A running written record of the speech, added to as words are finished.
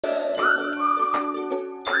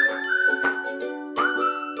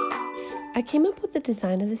I came up with the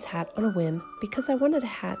design of this hat on a whim because I wanted a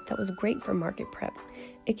hat that was great for market prep.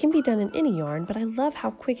 It can be done in any yarn, but I love how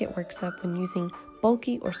quick it works up when using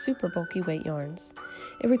bulky or super bulky weight yarns.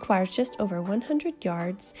 It requires just over 100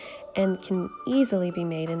 yards and can easily be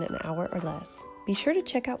made in an hour or less. Be sure to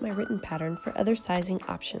check out my written pattern for other sizing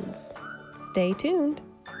options. Stay tuned!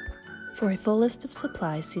 For a full list of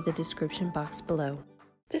supplies, see the description box below.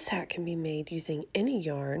 This hat can be made using any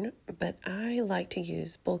yarn, but I like to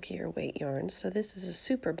use bulkier weight yarns. So this is a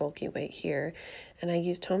super bulky weight here, and I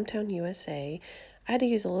used Hometown USA. I had to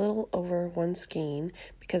use a little over 1 skein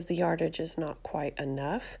because the yardage is not quite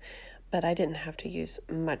enough, but I didn't have to use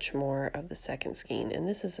much more of the second skein. And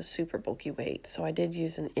this is a super bulky weight, so I did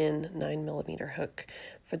use an N 9mm hook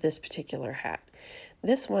for this particular hat.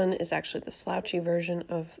 This one is actually the slouchy version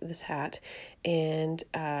of this hat, and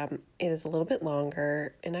it is a little bit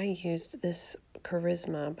longer, and I used this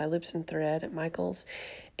Charisma by Loops and Thread at Michael's,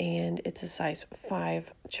 and it's a size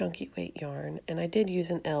 5 chunky weight yarn, and I did use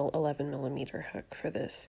an L 11mm hook for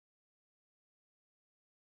this.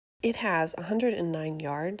 It has 109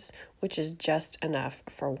 yards, which is just enough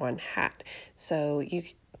for one hat, so you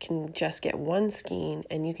can just get one skein,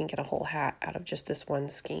 and you can get a whole hat out of just this one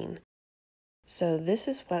skein. So this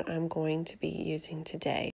is what I'm going to be using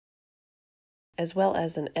today, as well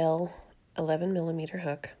as an L 11mm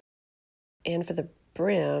hook. And for the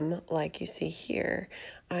brim, like you see here,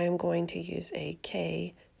 I am going to use a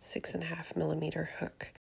K 6.5mm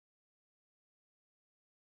hook.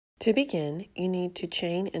 To begin, you need to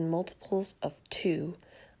chain in multiples of 2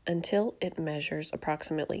 until it measures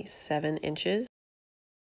approximately 7 inches.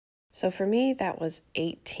 So for me, that was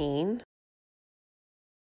 18.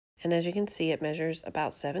 And as you can see, it measures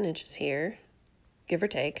about 7 inches here, give or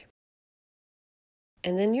take.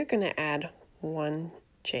 And then you're going to add 1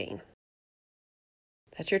 chain.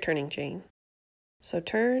 That's your turning chain. So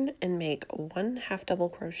turn and make 1 half double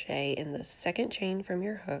crochet in the second chain from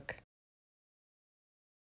your hook.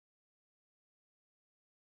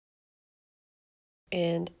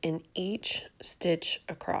 And in each stitch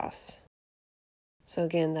across. So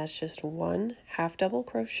again, that's just 1 half double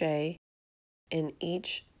crochet in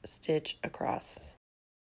each stitch across.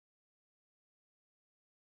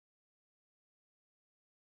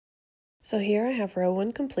 So here I have row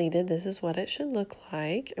 1 completed. This is what it should look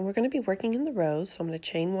like, and we're going to be working in the rows, so I'm going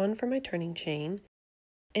to chain 1 for my turning chain,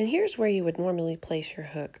 and here's where you would normally place your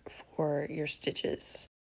hook for your stitches.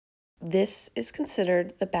 This is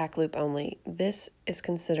considered the back loop only. This is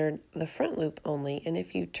considered the front loop only, and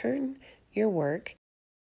if you turn your work,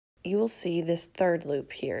 you will see this third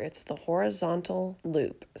loop here. It's the horizontal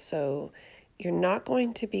loop. So you're not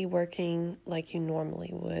going to be working like you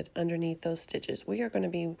normally would underneath those stitches. We are going to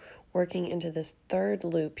be working into this third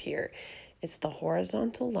loop here. It's the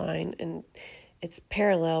horizontal line, and it's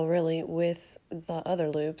parallel really with the other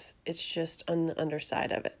loops. It's just on the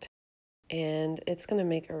underside of it. And it's going to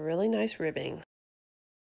make a really nice ribbing.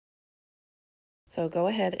 So go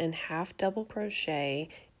ahead and half double crochet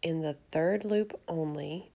in the third loop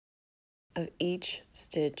only of each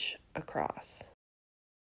stitch across.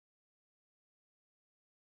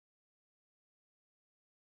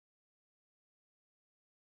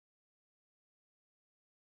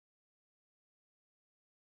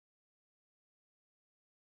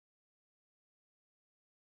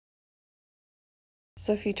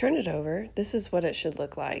 So if you turn it over, this is what it should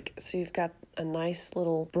look like. So you've got a nice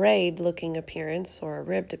little braid looking appearance or a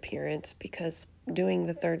ribbed appearance because doing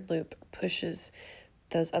the third loop pushes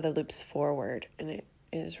those other loops forward, and it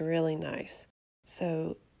is really nice.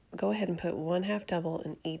 So go ahead and put 1 half double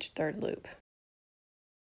in each third loop.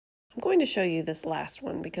 I'm going to show you this last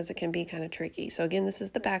one because it can be kind of tricky. So again, this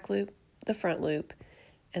is the back loop, the front loop,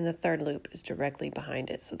 and the third loop is directly behind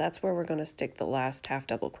it. So that's where we're going to stick the last half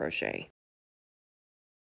double crochet.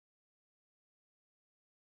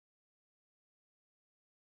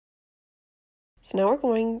 So now we're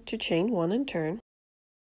going to chain 1 and turn.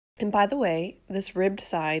 And by the way, this ribbed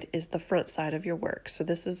side is the front side of your work. So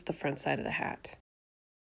this is the front side of the hat.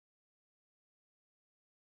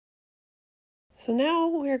 So now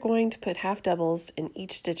we're going to put half doubles in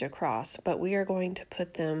each stitch across, but we are going to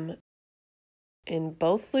put them in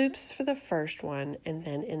both loops for the first one and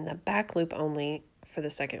then in the back loop only for the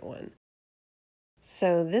second one.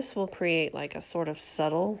 So this will create like a sort of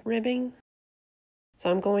subtle ribbing.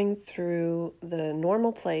 So I'm going through the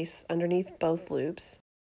normal place underneath both loops,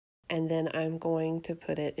 and then I'm going to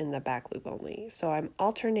put it in the back loop only. So I'm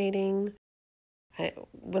alternating.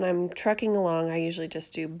 When I'm trucking along, I usually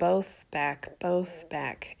just do both back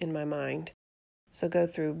in my mind. So go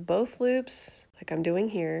through both loops like I'm doing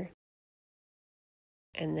here,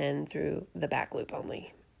 and then through the back loop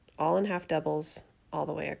only, all in half doubles all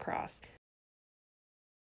the way across.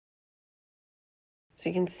 So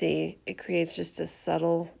you can see it creates just a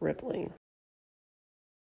subtle rippling.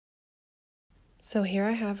 So here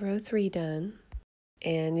I have row 3 done,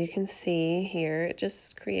 and you can see here it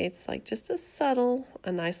just creates like just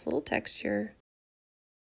a nice little texture.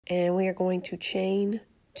 And we are going to chain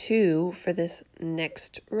 2 for this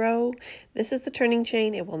next row. This is the turning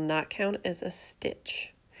chain. It will not count as a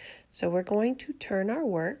stitch. So we're going to turn our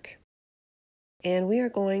work, and we are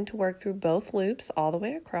going to work through both loops all the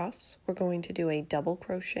way across. We're going to do a double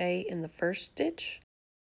crochet in the first stitch,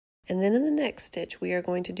 and then in the next stitch we are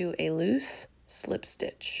going to do a loose slip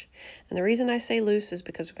stitch. And the reason I say loose is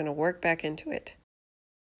because we're going to work back into it.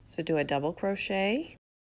 So do a double crochet,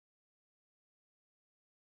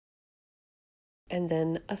 and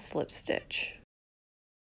then a slip stitch,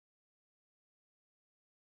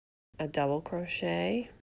 a double crochet,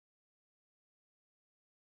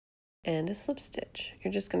 and a slip stitch.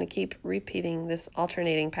 You're just going to keep repeating this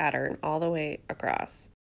alternating pattern all the way across.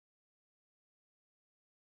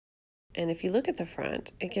 And if you look at the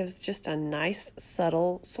front, it gives just a nice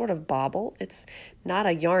subtle sort of bobble. It's not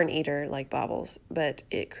a yarn eater like bobbles, but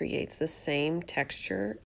it creates the same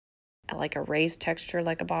texture, like a raised texture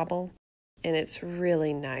like a bobble, and it's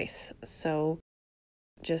really nice. So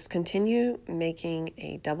just continue making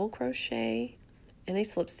a double crochet and a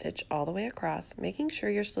slip stitch all the way across, making sure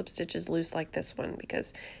your slip stitch is loose like this one,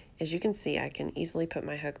 because as you can see, I can easily put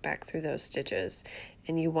my hook back through those stitches,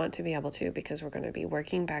 and you want to be able to, because we're going to be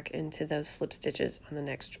working back into those slip stitches on the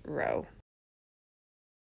next row.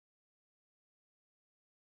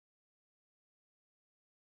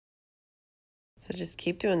 So just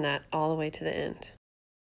keep doing that all the way to the end.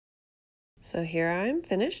 So here I'm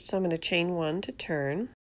finished, so I'm going to chain 1 to turn.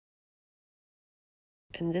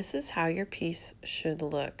 And this is how your piece should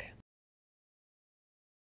look.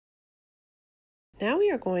 Now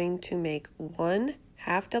we are going to make 1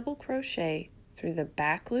 half double crochet through the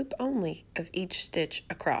back loop only of each stitch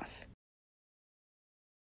across.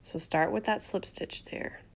 So start with that slip stitch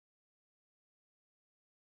there,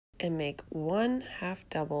 and make 1 half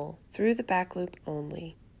double through the back loop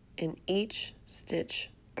only in each stitch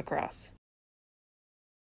across.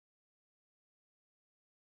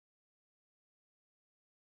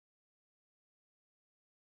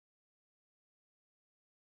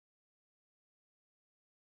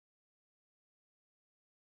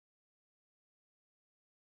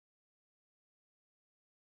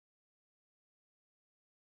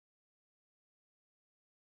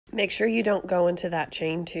 Make sure you don't go into that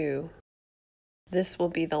chain 2. This will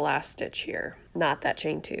be the last stitch here, not that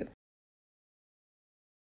chain 2.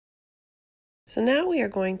 So now we are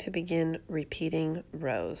going to begin repeating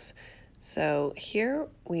rows. So here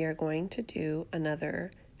we are going to do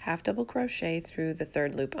another half double crochet through the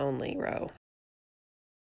third loop only row.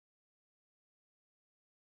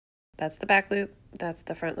 That's the back loop, that's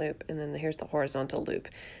the front loop, and then here's the horizontal loop.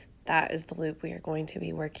 That is the loop we are going to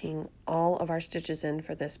be working all of our stitches in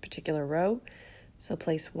for this particular row. So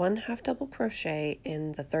place 1 half double crochet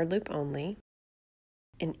in the third loop only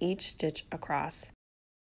in each stitch across.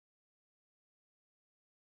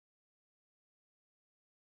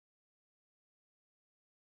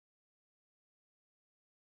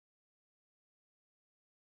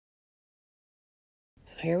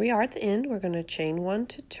 So here we are at the end. We're going to chain 1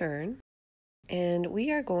 to turn, and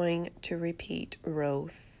we are going to repeat row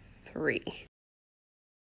 3.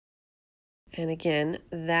 And again,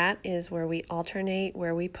 that is where we alternate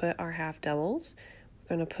where we put our half doubles.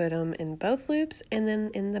 We're going to put them in both loops and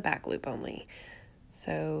then in the back loop only.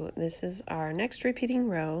 So this is our next repeating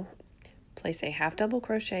row. Place a half double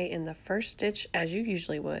crochet in the first stitch as you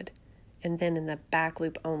usually would, and then in the back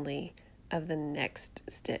loop only of the next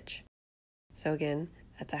stitch. So again,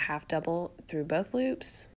 that's a half double through both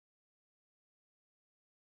loops,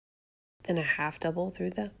 then a half double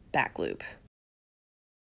through the back loop.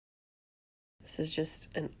 This is just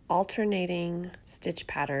an alternating stitch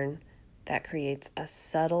pattern that creates a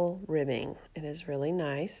subtle ribbing. It is really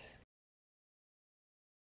nice.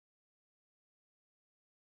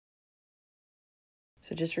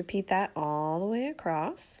 So just repeat that all the way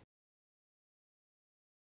across.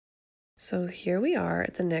 So here we are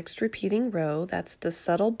at the next repeating row. That's the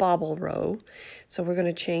subtle bobble row. So we're going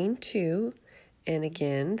to chain 2, and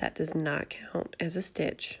again, that does not count as a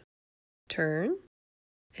stitch. Turn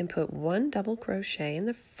and put 1 double crochet in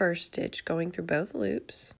the first stitch going through both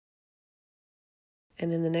loops,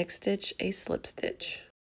 and in the next stitch a slip stitch.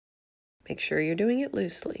 Make sure you're doing it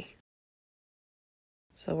loosely.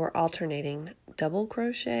 So we're alternating double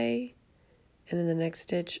crochet, and in the next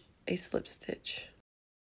stitch a slip stitch.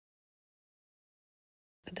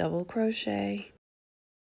 a double crochet,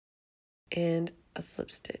 and a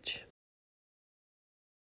slip stitch.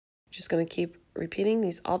 Just going to keep repeating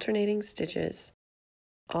these alternating stitches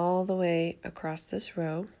all the way across this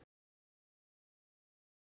row.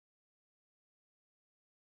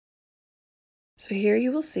 So here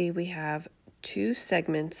you will see we have 2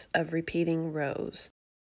 segments of repeating rows,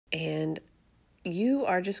 and you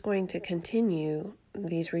are just going to continue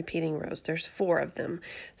these repeating rows. There's 4 of them.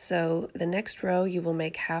 So the next row you will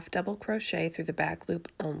make half double crochet through the back loop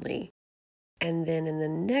only. And then in the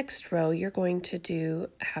next row you're going to do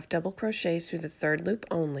half double crochets through the 3rd loop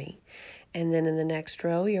only. And then in the next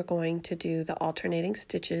row you're going to do the alternating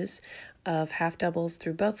stitches of half doubles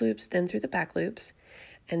through both loops, then through the back loops.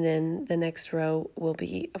 And then the next row will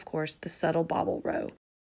be, of course, the subtle bobble row.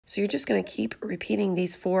 So you're just going to keep repeating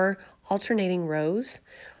these 4 alternating rows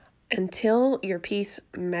until your piece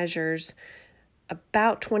measures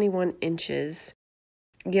about 21 inches,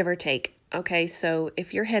 give or take. Okay, so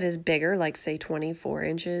if your head is bigger, like say 24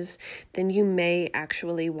 inches, then you may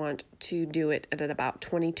actually want to do it at about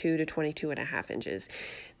 22 to 22.5 inches.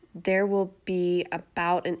 There will be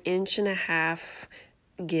about 1.5 inches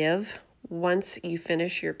give once you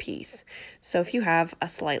finish your piece. So if you have a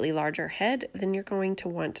slightly larger head, then you're going to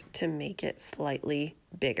want to make it slightly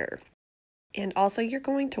bigger. And also you're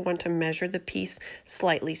going to want to measure the piece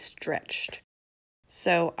slightly stretched.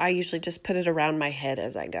 So I usually just put it around my head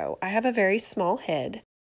as I go. I have a very small head,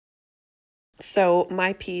 so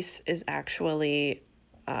my piece is actually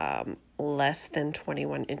less than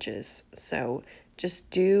 21 inches. So just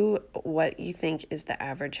do what you think is the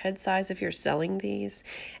average head size if you're selling these.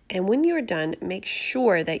 And when you're done, make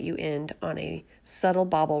sure that you end on a subtle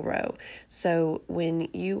bobble row. So when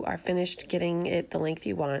you are finished getting it the length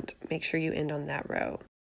you want, make sure you end on that row.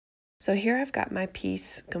 So here I've got my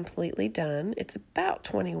piece completely done. It's about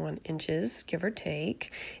 21 inches, give or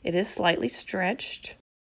take. It is slightly stretched.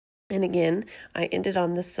 And again, I ended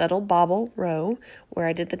on the subtle bobble row where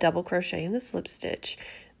I did the double crochet and the slip stitch.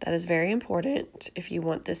 That is very important if you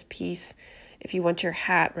want this piece, if you want your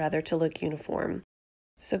hat rather to look uniform.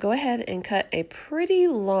 So go ahead and cut a pretty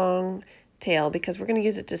long tail because we're going to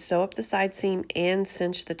use it to sew up the side seam and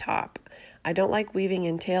cinch the top. I don't like weaving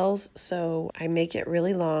in tails, so I make it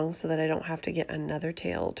really long so that I don't have to get another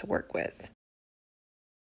tail to work with.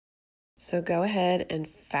 So go ahead and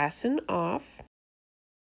fasten off.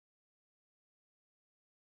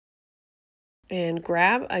 And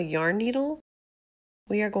grab a yarn needle.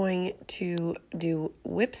 We are going to do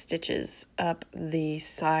whip stitches up the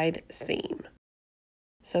side seam.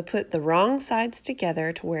 So put the wrong sides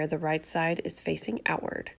together to where the right side is facing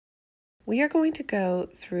outward. We are going to go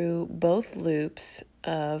through both loops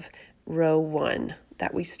of row 1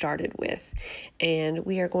 that we started with, and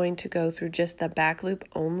we are going to go through just the back loop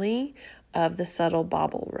only of the subtle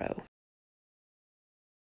bobble row.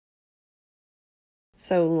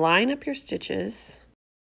 So line up your stitches,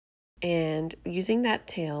 and using that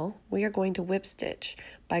tail, we are going to whip stitch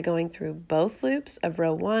by going through both loops of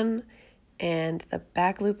row 1 and the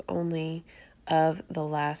back loop only of the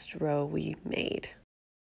last row we made.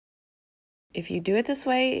 If you do it this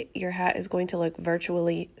way, your hat is going to look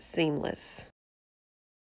virtually seamless.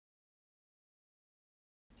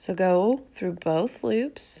 So go through both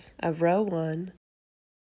loops of row 1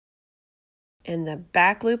 and the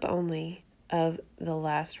back loop only of the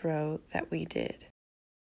last row that we did.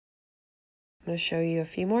 I'm going to show you a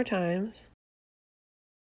few more times.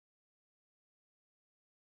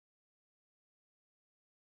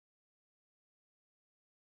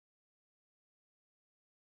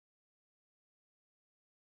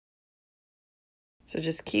 So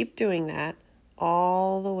just keep doing that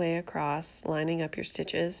all the way across, lining up your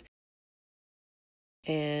stitches.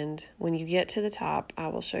 And when you get to the top, I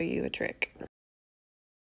will show you a trick.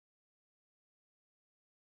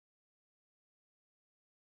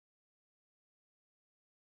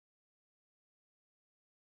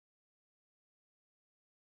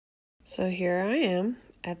 So here I am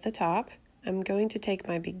at the top. I'm going to take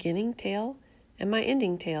my beginning tail and my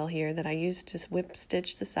ending tail here that I used to whip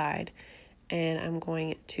stitch the side, and I'm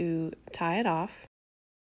going to tie it off.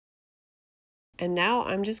 And now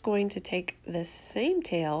I'm just going to take the same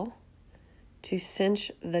tail to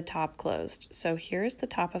cinch the top closed. So here's the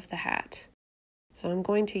top of the hat. So I'm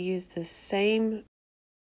going to use the same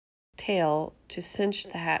tail to cinch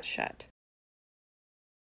the hat shut.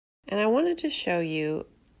 And I wanted to show you,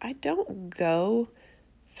 I don't go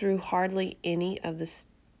through hardly any of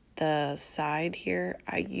the side here.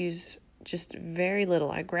 I use just very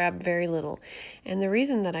little. I grab very little. And the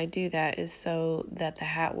reason that I do that is so that the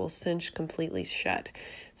hat will cinch completely shut.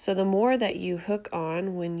 So the more that you hook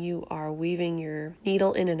on when you are weaving your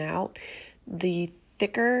needle in and out, the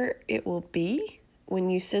thicker it will be when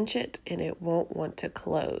you cinch it, and it won't want to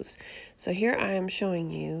close. So here I am showing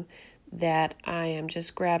you that I am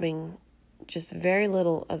just grabbing just very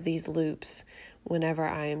little of these loops whenever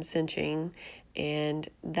I am cinching, and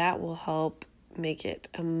that will help make it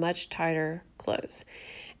a much tighter close.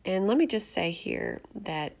 And let me just say here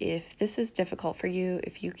that if this is difficult for you,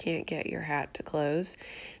 if you can't get your hat to close,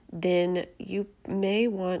 then you may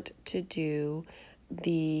want to do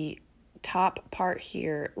the top part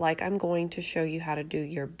here like I'm going to show you how to do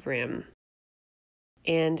your brim.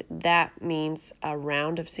 And that means a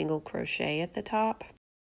round of single crochet at the top.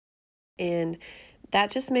 And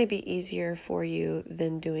that just may be easier for you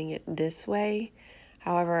than doing it this way.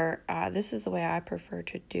 However, this is the way I prefer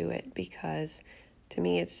to do it because to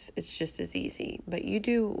me it's just as easy. But you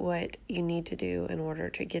do what you need to do in order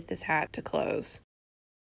to get this hat to close.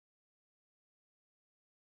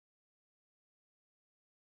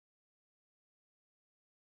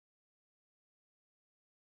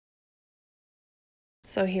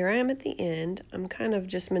 So here I am at the end. I'm kind of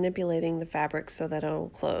just manipulating the fabric so that it'll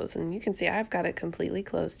close. And you can see I've got it completely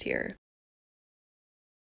closed here.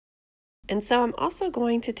 And so I'm also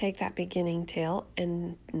going to take that beginning tail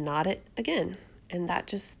and knot it again. And that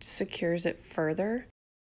just secures it further.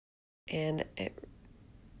 And it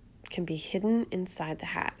can be hidden inside the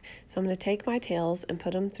hat. So I'm going to take my tails and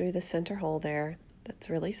put them through the center hole there. That's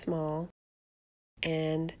really small.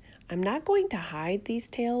 And I'm not going to hide these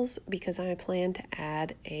tails because I plan to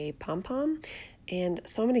add a pom-pom. And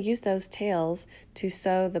so I'm going to use those tails to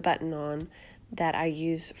sew the button on that I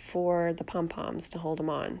use for the pom-poms to hold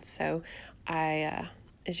them on. So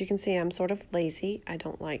as you can see, I'm sort of lazy. I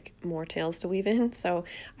don't like more tails to weave in. So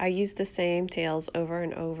I use the same tails over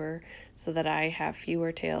and over so that I have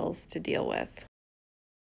fewer tails to deal with.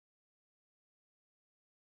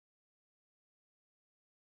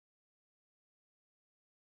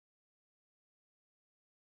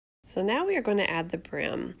 So now we are going to add the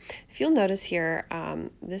brim. If you'll notice here,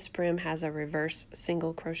 this brim has a reverse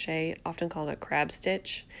single crochet, often called a crab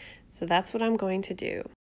stitch. So that's what I'm going to do.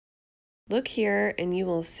 Look here and you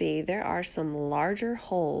will see there are some larger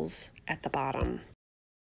holes at the bottom.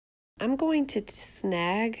 I'm going to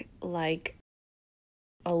snag like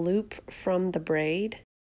a loop from the braid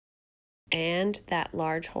and that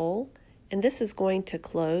large hole, and this is going to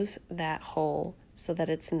close that hole so that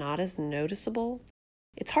it's not as noticeable.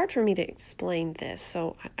 It's hard for me to explain this,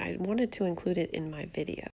 so I wanted to include it in my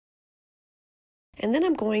video. And then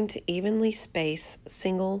I'm going to evenly space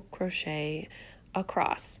single crochet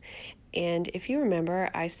across. And if you remember,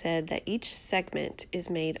 I said that each segment is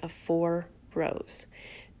made of 4 rows.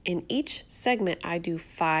 In each segment, I do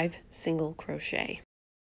 5 single crochet.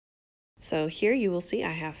 So here you will see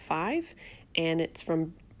I have 5, and it's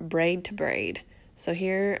from braid to braid. So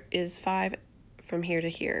here is 5 from here to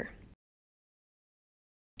here.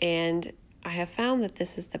 And I have found that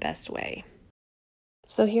this is the best way.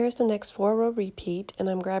 So here's the next 4-row repeat, and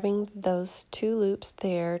I'm grabbing those 2 loops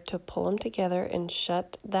there to pull them together and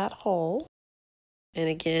shut that hole. And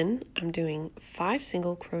again, I'm doing 5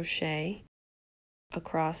 single crochet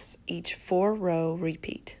across each 4-row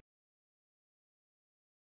repeat.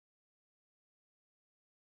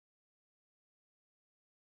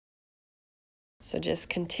 So just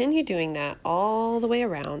continue doing that all the way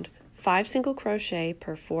around. 5 single crochet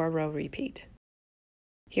per 4-row repeat.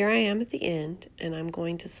 Here I am at the end, and I'm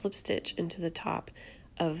going to slip stitch into the top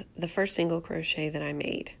of the first single crochet that I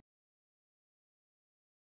made.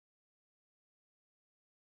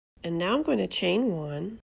 And now I'm going to chain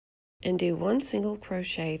 1 and do 1 single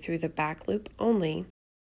crochet through the back loop only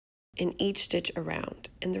in each stitch around.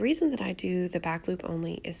 And the reason that I do the back loop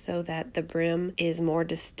only is so that the brim is more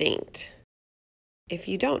distinct. If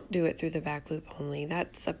you don't do it through the back loop only,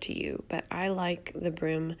 that's up to you, but I like the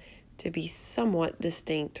brim to be somewhat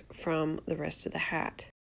distinct from the rest of the hat.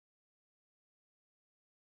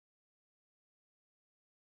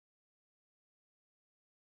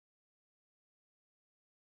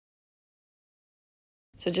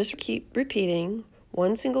 So just keep repeating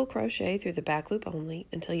 1 single crochet through the back loop only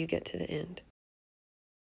until you get to the end.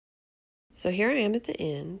 So here I am at the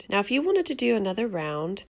end. Now if you wanted to do another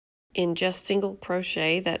round in just single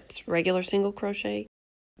crochet, that's regular single crochet,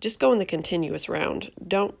 just go in the continuous round,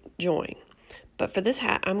 don't join. But for this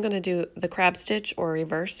hat, I'm going to do the crab stitch or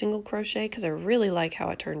reverse single crochet because I really like how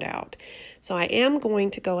it turned out. So I am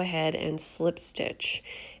going to go ahead and slip stitch,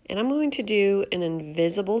 and I'm going to do an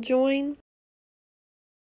invisible join.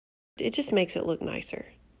 It just makes it look nicer.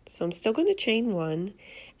 So I'm still going to chain 1,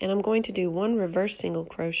 and I'm going to do 1 reverse single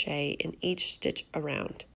crochet in each stitch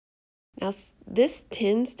around. Now this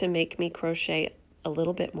tends to make me crochet a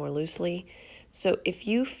little bit more loosely, so if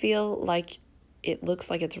you feel like it looks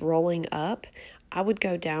like it's rolling up, I would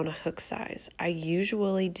go down a hook size. I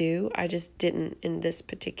usually do, I just didn't in this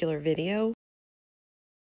particular video.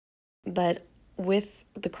 But with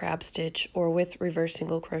the crab stitch or with reverse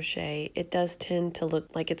single crochet, it does tend to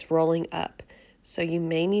look like it's rolling up. So you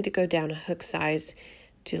may need to go down a hook size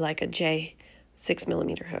to like a J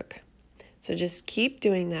 6mm hook. So just keep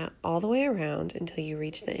doing that all the way around until you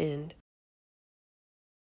reach the end.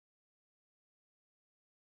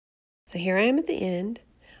 So here I am at the end.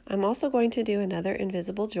 I'm also going to do another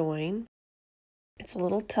invisible join. It's a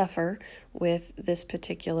little tougher with this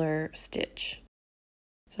particular stitch.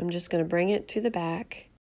 So I'm just going to bring it to the back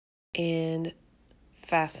and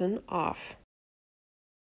fasten off.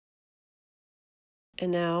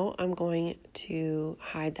 And now I'm going to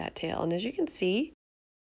hide that tail. And as you can see,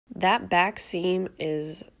 that back seam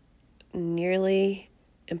is nearly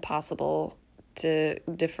impossible to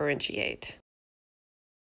differentiate.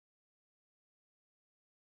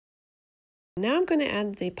 Now I'm going to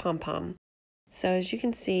add the pom-pom. So as you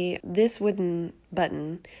can see, this wooden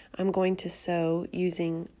button, I'm going to sew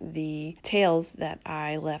using the tails that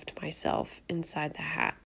I left myself inside the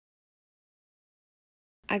hat.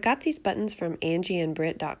 I got these buttons from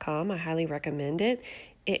angieandbrit.com. I highly recommend it.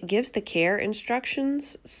 It gives the care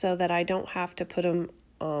instructions so that I don't have to put them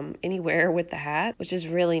anywhere with the hat, which is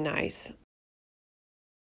really nice.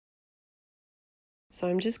 So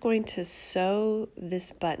I'm just going to sew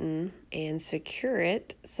this button and secure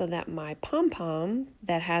it so that my pom-pom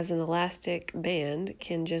that has an elastic band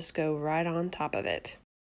can just go right on top of it.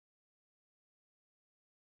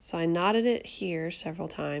 So I knotted it here several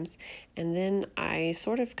times, and then I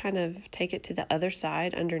sort of kind of take it to the other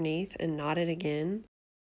side underneath and knot it again.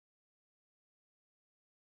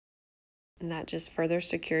 And that just further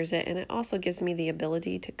secures it, and it also gives me the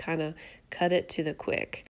ability to kind of cut it to the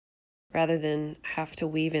quick rather than have to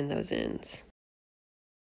weave in those ends.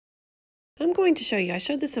 I'm going to show you, I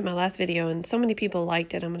showed this in my last video and so many people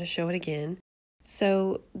liked it, I'm going to show it again.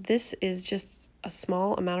 So this is just a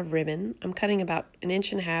small amount of ribbon. I'm cutting about 1.5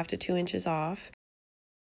 inches to 2 inches off.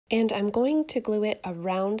 And I'm going to glue it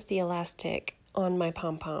around the elastic on my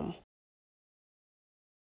pom-pom.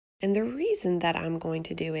 And the reason that I'm going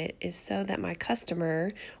to do it is so that my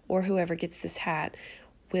customer or whoever gets this hat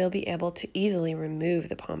will be able to easily remove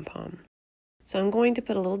the pom-pom. So I'm going to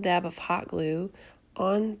put a little dab of hot glue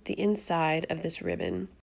on the inside of this ribbon,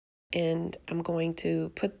 and I'm going to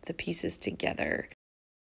put the pieces together.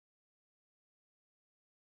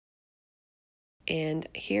 And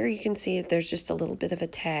here you can see that there's just a little bit of a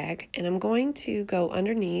tag, and I'm going to go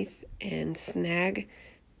underneath and snag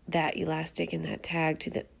that elastic and that tag to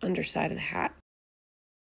the underside of the hat.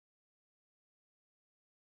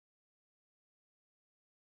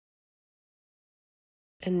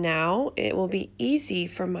 And now it will be easy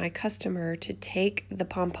for my customer to take the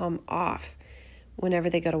pom-pom off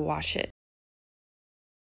whenever they go to wash it.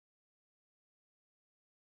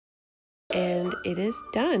 And it is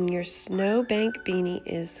done. Your snowbank beanie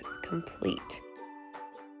is complete.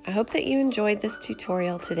 I hope that you enjoyed this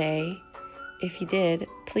tutorial today. If you did,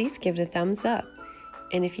 please give it a thumbs up.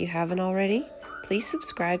 And if you haven't already, please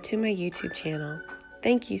subscribe to my YouTube channel.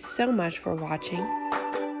 Thank you so much for watching.